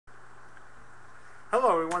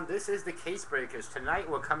Hello everyone, this is the Case Breakers. Tonight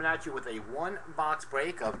we're coming at you with a one-box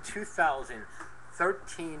break of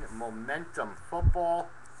 2013 Momentum Football.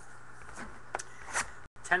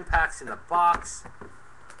 10 packs in the box.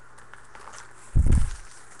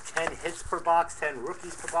 10 hits per box, 10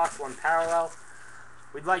 rookies per box, 1 parallel.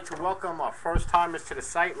 We'd like to welcome our first-timers to the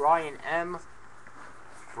site, Ryan M.,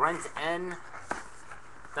 Brent N.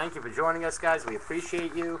 Thank you for joining us, guys. We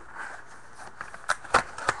appreciate you.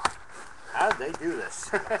 How did they do this?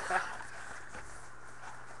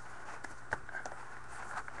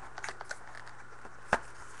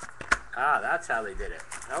 That's how they did it.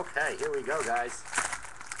 Okay, here we go, guys.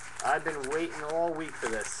 I've been waiting all week for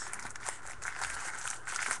this.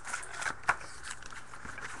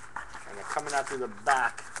 And they're coming out through the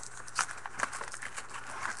back.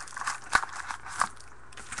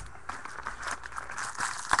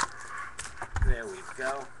 There we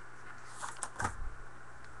go.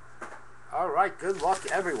 All right, good luck,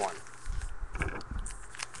 everyone.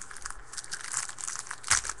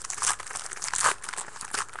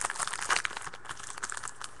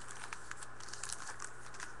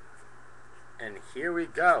 And here we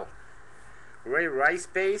go. Ray Rice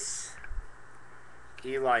base,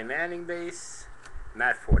 Eli Manning base,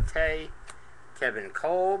 Matt Forte, Kevin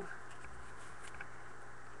Kolb,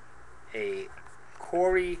 a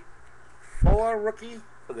Corey Fuller rookie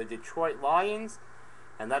for the Detroit Lions.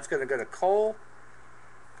 And that's going to go to Cole.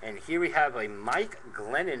 And here we have a Mike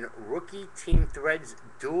Glennon rookie Team Threads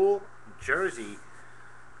dual jersey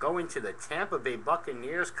going to the Tampa Bay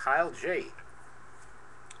Buccaneers, Kyle J.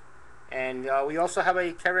 And we also have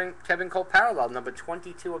a Kevin Cole parallel, number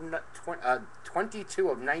 22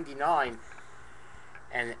 of 99.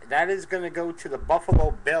 And that is going to go to the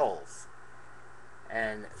Buffalo Bills.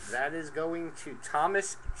 And that is going to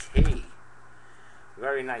Thomas T.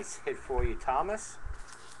 Very nice hit for you, Thomas.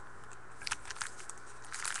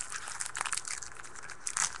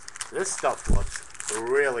 This stuff looks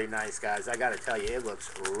really nice, guys. I gotta tell you, it looks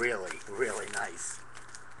really, really nice.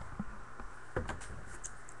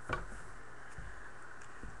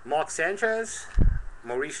 Mark Sanchez,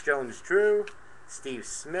 Maurice Jones-Drew, Steve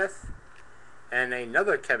Smith, and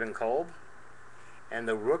another Kevin Kolb. And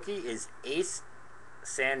the rookie is Ace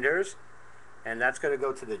Sanders, and that's going to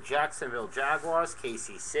go to the Jacksonville Jaguars,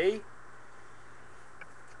 KCC.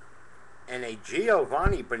 And a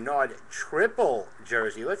Giovanni Bernard triple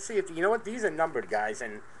jersey. Let's see if, you know what, these are numbered, guys.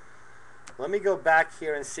 And let me go back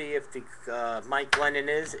here and see if the Mike Glennon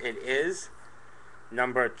is. It is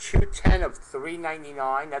number 210 of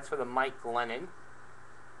 399. That's for the Mike Glennon.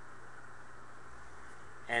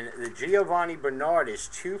 And the Giovanni Bernard is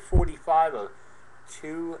 245 of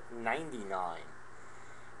 299.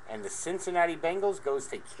 And the Cincinnati Bengals goes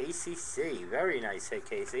to KCC. Very nice hit,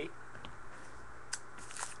 Casey.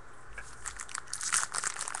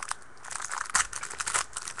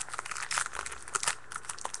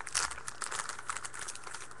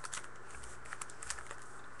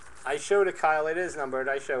 I showed it, Kyle. It is numbered.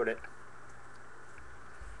 I showed it.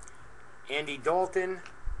 Andy Dalton,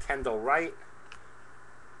 Kendall Wright,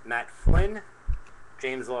 Matt Flynn,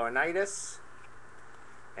 James Laurinaitis,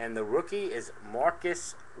 and the rookie is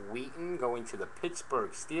Marcus Wheaton going to the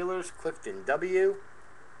Pittsburgh Steelers, Clifton W.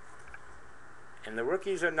 And the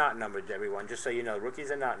rookies are not numbered, everyone. Just so you know,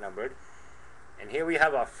 rookies are not numbered. And here we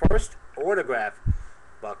have our first autograph,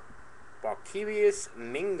 Barkevius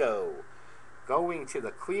Mingo, going to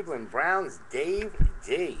the Cleveland Browns, Dave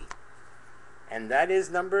D. And that is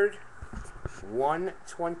numbered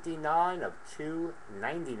 129 of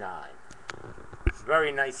 299.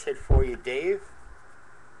 Very nice hit for you, Dave.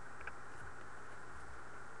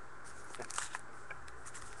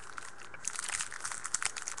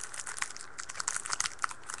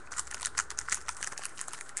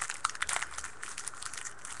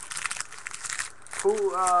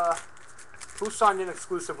 Who signed an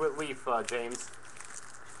exclusive with Leaf, James?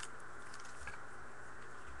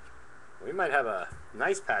 We might have a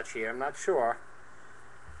nice patch here. I'm not sure.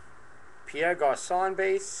 Pierre Garçon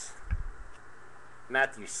base.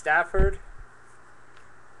 Matthew Stafford.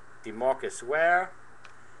 DeMarcus Ware.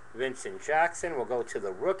 Vincent Jackson. We'll go to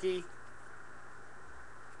the rookie.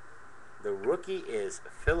 The rookie is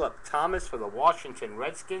Philip Thomas for the Washington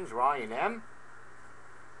Redskins, Ryan M.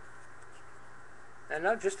 And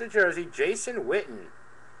not just a jersey, Jason Witten,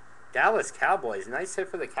 Dallas Cowboys. Nice hit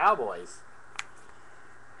for the Cowboys.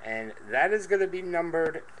 And that is going to be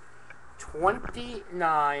numbered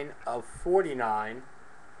 29 of 49.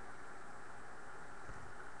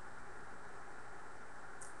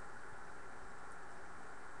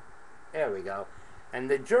 There we go. And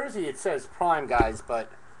the jersey, it says Prime, guys, but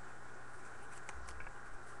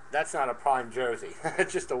That's not a prime jersey.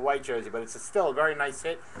 It's just a white jersey, but it's still a very nice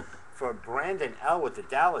hit for Brandon L. with the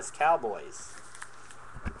Dallas Cowboys.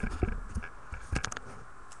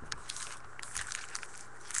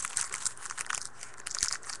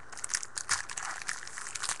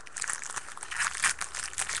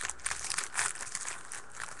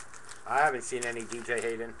 I haven't seen any DJ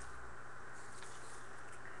Hayden.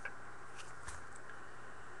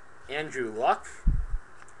 Andrew Luck,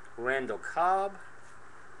 Randall Cobb,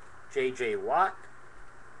 J.J. Watt,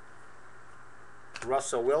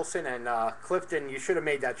 Russell Wilson, and Clifton, you should have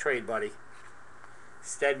made that trade, buddy.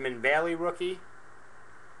 Stedman Bailey rookie.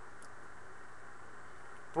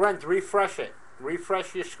 Brent, refresh it.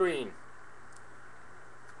 Refresh your screen.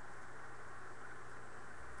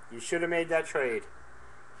 You should have made that trade.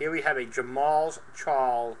 Here we have a Jamal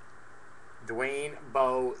Charles, Dwayne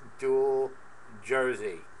Bowe dual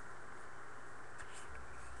jersey.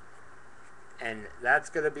 And that's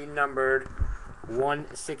going to be numbered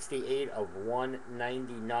 168 of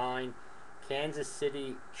 199. Kansas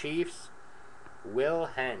City Chiefs, Will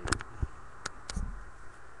Hen.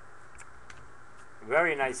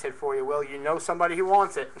 Very nice hit for you, Will. You know somebody who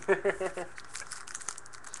wants it.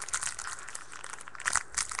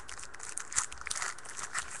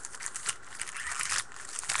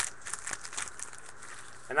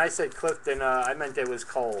 And I said Clifton, I meant it was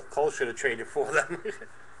Cole. Cole should have traded for them.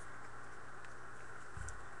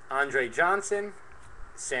 Andre Johnson,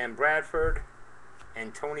 Sam Bradford,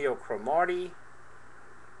 Antonio Cromartie,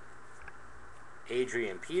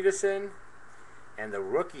 Adrian Peterson, and the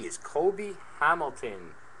rookie is Kobe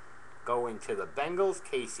Hamilton going to the Bengals,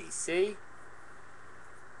 KCC.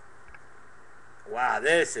 Wow,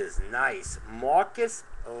 this is nice. Marcus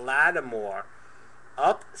Lattimore,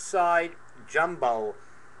 upside jumbo,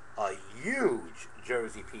 a huge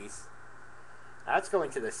jersey piece. That's going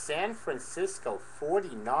to the San Francisco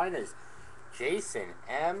 49ers, Jason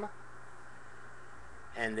M.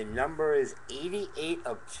 And the number is 88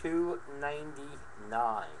 of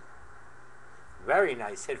 299. Very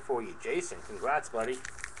nice hit for you, Jason. Congrats, buddy.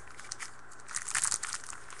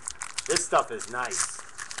 This stuff is nice.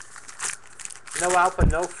 No Alpha,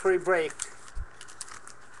 no free break.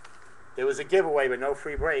 There was a giveaway, but no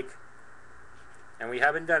free break. And we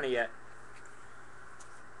haven't done it yet.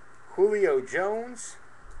 Julio Jones,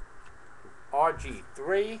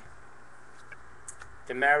 RG3,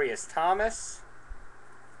 Demarius Thomas,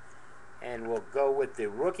 and we'll go with the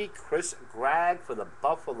rookie, Chris Gregg for the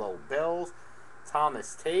Buffalo Bills,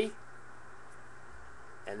 Thomas T.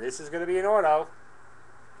 And this is going to be an auto.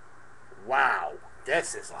 Wow,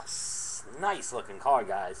 this is a nice looking card,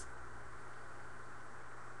 guys.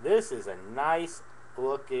 This is a nice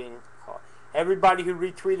looking card. Everybody who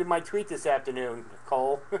retweeted my tweet this afternoon,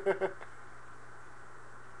 Cole.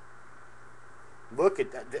 Look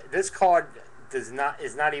at that. This card is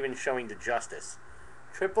not even showing the justice.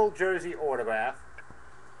 Triple jersey autograph.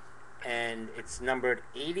 And it's numbered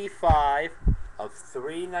 85 of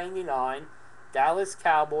 399. Dallas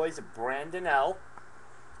Cowboys, Brandon L.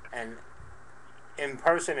 And in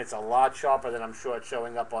person, it's a lot sharper than I'm sure it's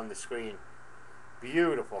showing up on the screen.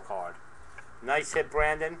 Beautiful card. Nice hit,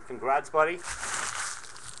 Brandon. Congrats, buddy.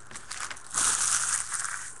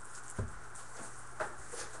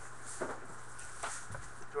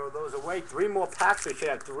 Throw those away. 3 more packs. We should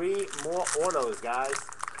have 3 more autos, guys.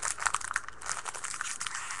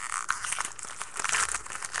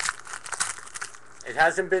 It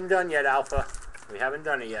hasn't been done yet, Alpha. We haven't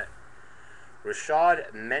done it yet.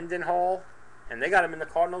 Rashad Mendenhall. And they got him in the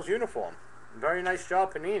Cardinals uniform. Very nice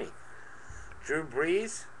job, Panini. Drew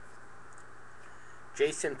Brees.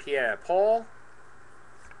 Jason Pierre-Paul,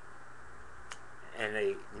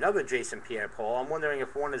 and another Jason Pierre-Paul. I'm wondering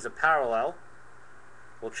if one is a parallel.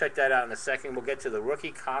 We'll check that out in a second. We'll get to the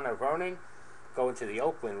rookie, Connor Vernon, going to the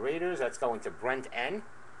Oakland Raiders. That's going to Brent N.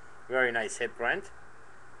 Very nice hit, Brent.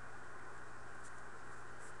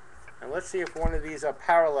 And let's see if one of these are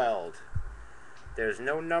paralleled. There's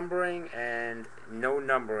no numbering and no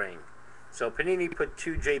numbering. So Panini put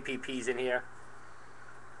 2 JPPs in here.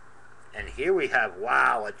 And here we have,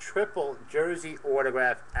 wow, a triple jersey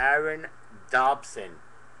autograph, Aaron Dobson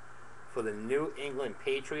for the New England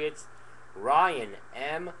Patriots. Ryan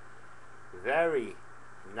M. Very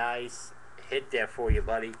nice hit there for you,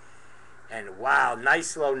 buddy. And wow,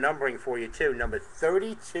 nice low numbering for you, too. Number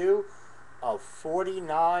 32 of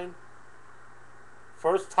 49.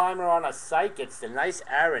 First timer on a site gets the nice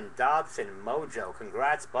Aaron Dobson Mojo.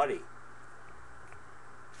 Congrats, buddy.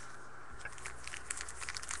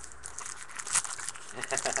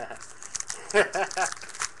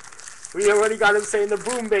 We already got him saying the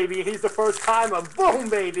boom baby. He's the first timer. Boom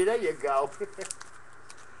baby. There you go.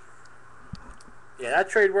 Yeah, that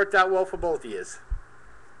trade worked out well for both of yous.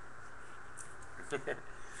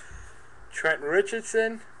 Trent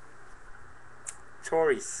Richardson,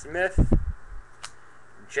 Torrey Smith,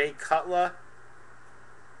 Jay Cutler.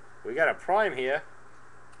 We got a prime here.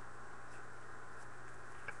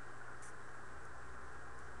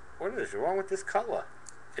 What is wrong with this Cutler?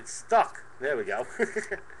 It's stuck. There we go.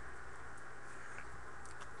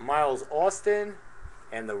 Miles Austin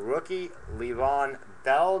and the rookie Le'Veon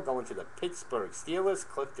Bell going to the Pittsburgh Steelers.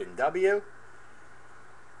 Clifton W.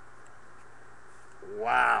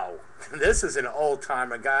 Wow. This is an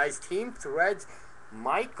old-timer, guys. Team Threads,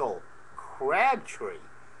 Michael Crabtree.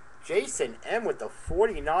 Jason M. with the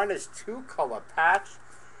 49ers 2-color patch.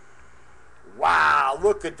 Wow,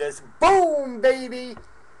 look at this. Boom, baby.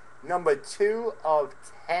 Number 2 of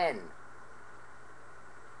 10.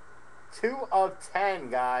 2 of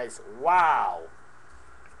 10, guys. Wow.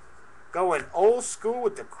 Going old school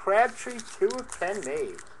with the Crabtree 2 of 10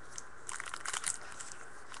 made.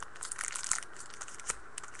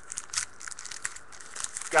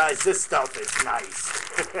 Guys, this stuff is nice.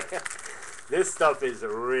 This stuff is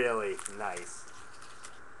really nice.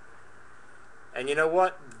 And you know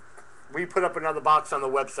what? We put up another box on the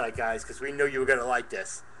website, guys, because we knew you were going to like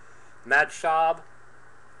this. Matt Schaub,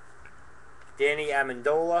 Danny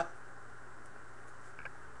Amendola,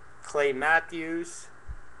 Clay Matthews.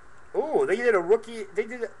 Ooh, they did a rookie.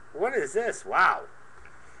 What is this? Wow.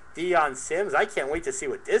 Deion Sims. I can't wait to see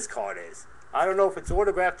what this card is. I don't know if it's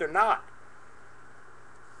autographed or not.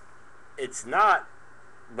 It's not,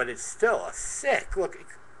 but it's still a sick looking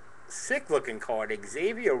card.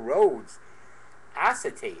 Xavier Rhodes,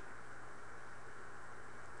 acetate.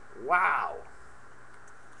 Wow.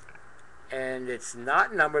 And it's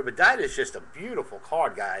not numbered, but that is just a beautiful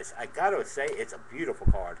card, guys. I gotta say, it's a beautiful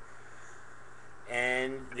card.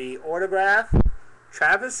 And the autograph,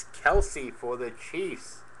 Travis Kelce for the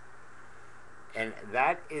Chiefs. And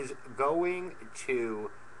that is going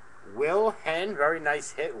to Will Hen. Very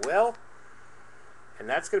nice hit, Will. And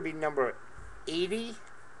that's going to be number 80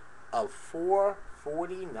 of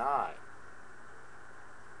 449.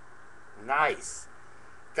 Nice.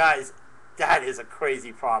 Guys, that is a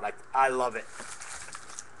crazy product. I love it.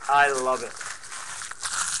 I love it.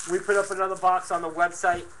 We put up another box on the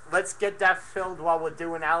website. Let's get that filled while we're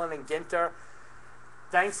doing Allen and Ginter.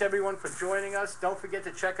 Thanks, everyone, for joining us. Don't forget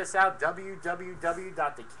to check us out,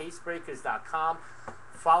 www.thecasebreakers.com.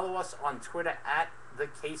 Follow us on Twitter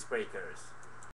 @thecasebreakers.